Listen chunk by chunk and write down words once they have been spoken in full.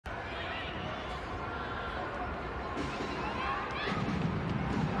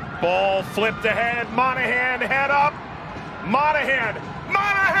Ball flipped ahead. Monahan head up. Monahan.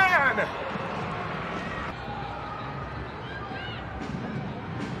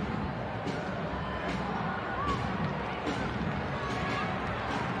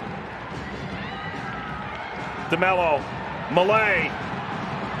 DeMello. Malay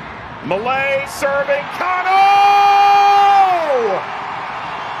serving. Cano!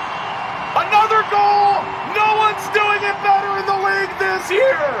 Another goal! No one's doing it better in the league this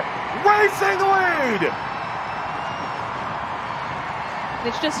year! Racing lead!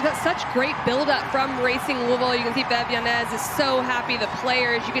 It's just got such great build-up from Racing Louisville. You can see Bev Yanez is so happy. The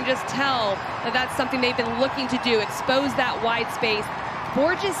players, you can just tell that that's something they've been looking to do, expose that wide space.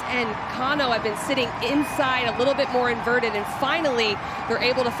 Borges and Cano have been sitting inside a little bit more inverted, and finally they're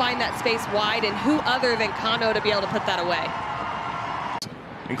able to find that space wide, and who other than Cano to be able to put that away?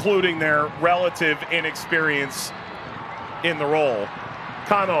 Including their relative inexperience in the role.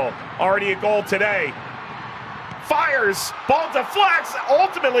 Cano, already a goal today. Fires, ball deflects,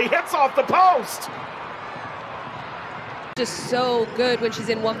 ultimately hits off the post. Just so good when she's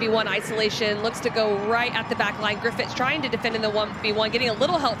in 1v1 isolation, looks to go right at the back line. Griffith's trying to defend in the 1v1, getting a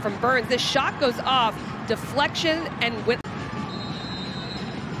little help from Burns. This shot goes off, deflection, and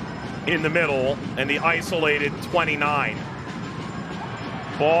in the middle, and the isolated 29.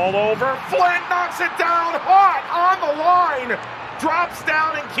 Ball over, Flint knocks it down, hot on the line, drops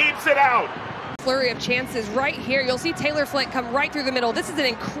down and keeps it out. Flurry of chances right here. You'll see Taylor Flint come right through the middle. This is an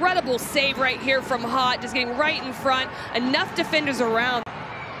incredible save right here from Hott, just getting right in front. Enough defenders around.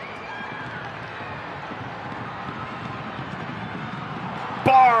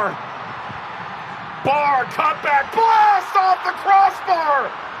 Barr, cutback, blast off the crossbar.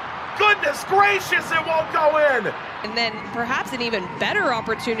 Goodness gracious, it won't go in. And then perhaps an even better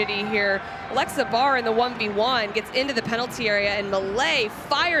opportunity here. Alexa Barr in the 1v1 gets into the penalty area, and Malay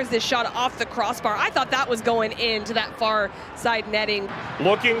fires this shot off the crossbar. I thought that was going into that far side netting.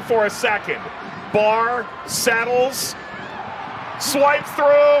 Looking for a second. Barr settles, swipes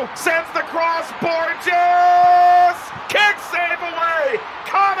through, sends the cross. Borges! Kick save away!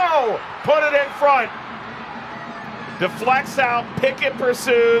 Cano put it in front. Deflects out, Pickett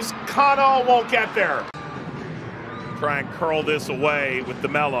pursues, Cano won't get there. Try and curl this away with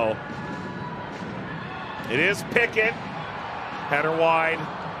DeMello. It is Pickett, header wide.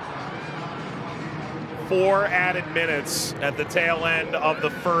 4 added minutes at the tail end of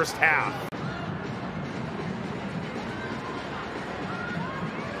the first half.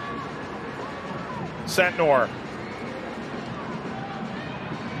 Sentnor.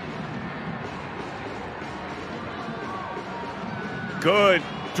 Good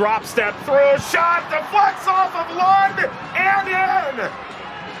drop step through, shot deflects off of Lund and in.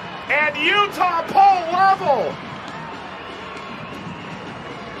 And Utah pole level.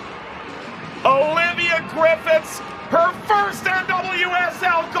 Olivia Griffiths, her first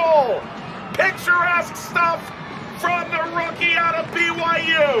NWSL goal. Picturesque stuff from the rookie out of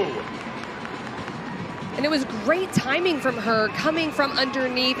BYU. And it was great timing from her, coming from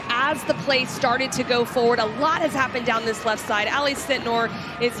underneath as the play started to go forward. A lot has happened down this left side. Ali Sentnor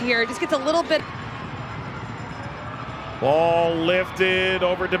is here, just gets a little bit. Ball lifted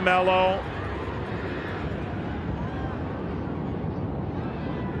over DeMello.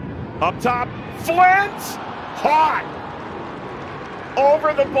 Up top, Flint! Hot!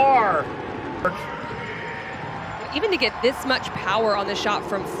 Over the bar. Even to get this much power on the shot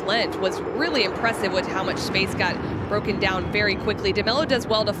from Flint was really impressive with how much space got broken down very quickly. DeMello does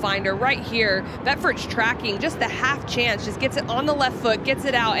well to find her right here. Bedford's tracking, just the half chance, just gets it on the left foot, gets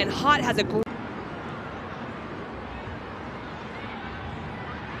it out, and Hott has a great.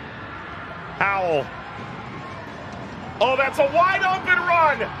 Howell. Oh, that's a wide open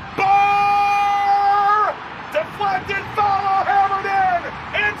run. Barr! Deflected, follow, hammered in.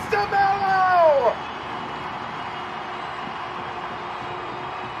 It's DeMello!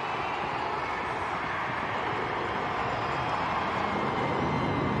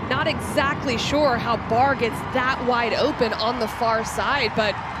 Not exactly sure how Barr gets that wide open on the far side,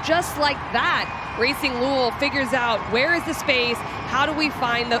 but just like that, Racing Louisville figures out where is the space, how do we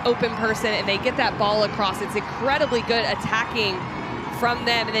find the open person, and they get that ball across. It's incredibly good attacking from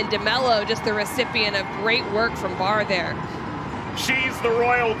them, and then DeMello just the recipient of great work from Barr there. She's the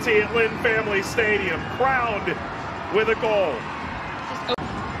royalty at Lynn Family Stadium, crowned with a goal.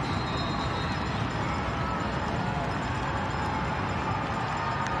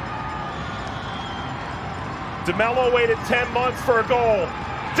 DeMello waited 10 months for a goal.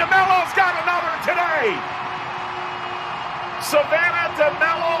 DeMello's got another today. Savannah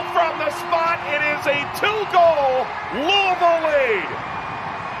DeMello from the spot. It is a 2-goal Louisville lead.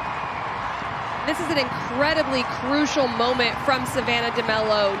 This is an incredibly crucial moment from Savannah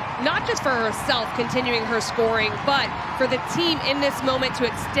DeMello, not just for herself continuing her scoring, but for the team in this moment to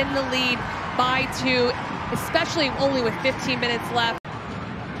extend the lead by 2, especially only with 15 minutes left.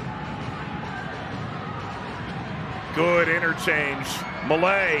 Good interchange.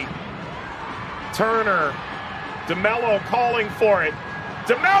 Millay, Turner, DeMello calling for it.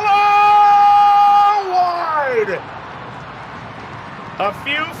 DeMello wide! A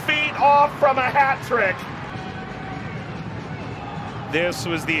few feet off from a hat trick. This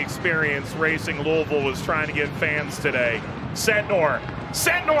was the experience Racing Louisville was trying to give fans today. Sentnor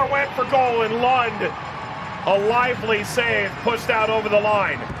went for goal, and Lund, a lively save, pushed out over the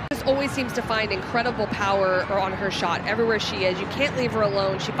line. Just always seems to find incredible power on her shot everywhere she is. You can't leave her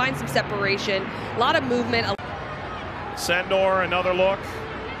alone. She finds some separation, a lot of movement. Sentnor, another look.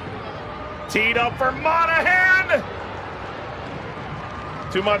 Teed up for Monahan.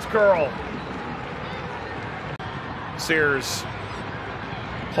 Too much curl. Sears.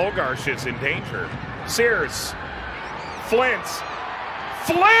 Hogarth is in danger. Sears. Flint.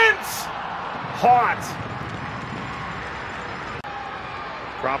 Hot.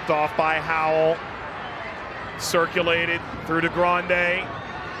 Dropped off by Howell. Circulated through to Grande.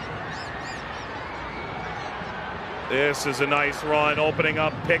 This is a nice run, opening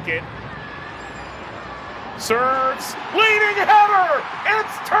up Pickett. Serves, leading header,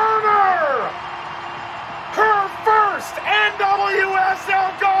 it's Turner! Her first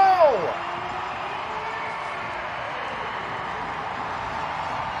NWSL goal!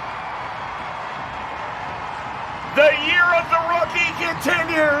 The year of the rookie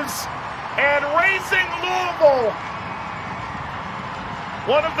continues, and Racing Louisville,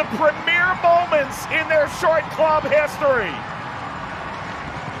 one of the premier moments in their short club history.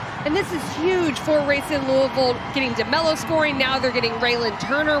 And this is huge for Racing Louisville, getting DeMello scoring. Now they're getting Raylan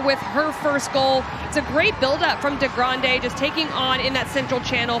Turner with her first goal. It's a great build-up from DeGrande, just taking on in that central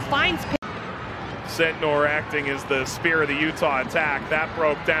channel, finds... Sentnor acting as the spear of the Utah attack. That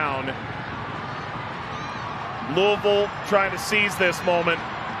broke down. Louisville trying to seize this moment.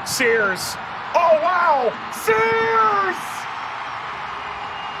 Sears. Oh, wow! Sears!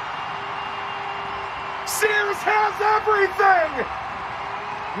 Sears has everything!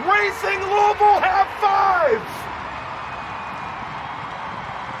 Racing Louisville have 5!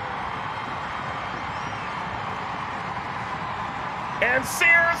 And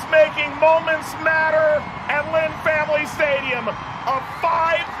Sears making moments matter at Lynn Family Stadium. A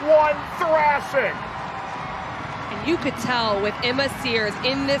 5-1 thrashing. And you could tell with Emma Sears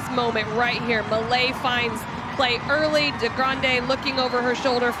in this moment right here. Millay finds play early. DeGrande looking over her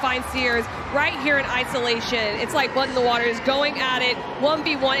shoulder, finds Sears right here in isolation. It's like blood in the water, is going at it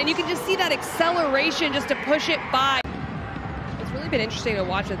 1v1, and you can just see that acceleration just to push it by. It's really been interesting to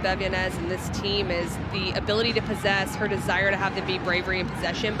watch with Bev Yanez and this team is the ability to possess, her desire to have them be bravery in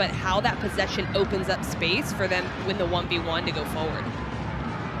possession, but how that possession opens up space for them when the 1v1 to go forward.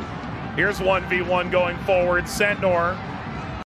 Here's 1v1 going forward. Sentnor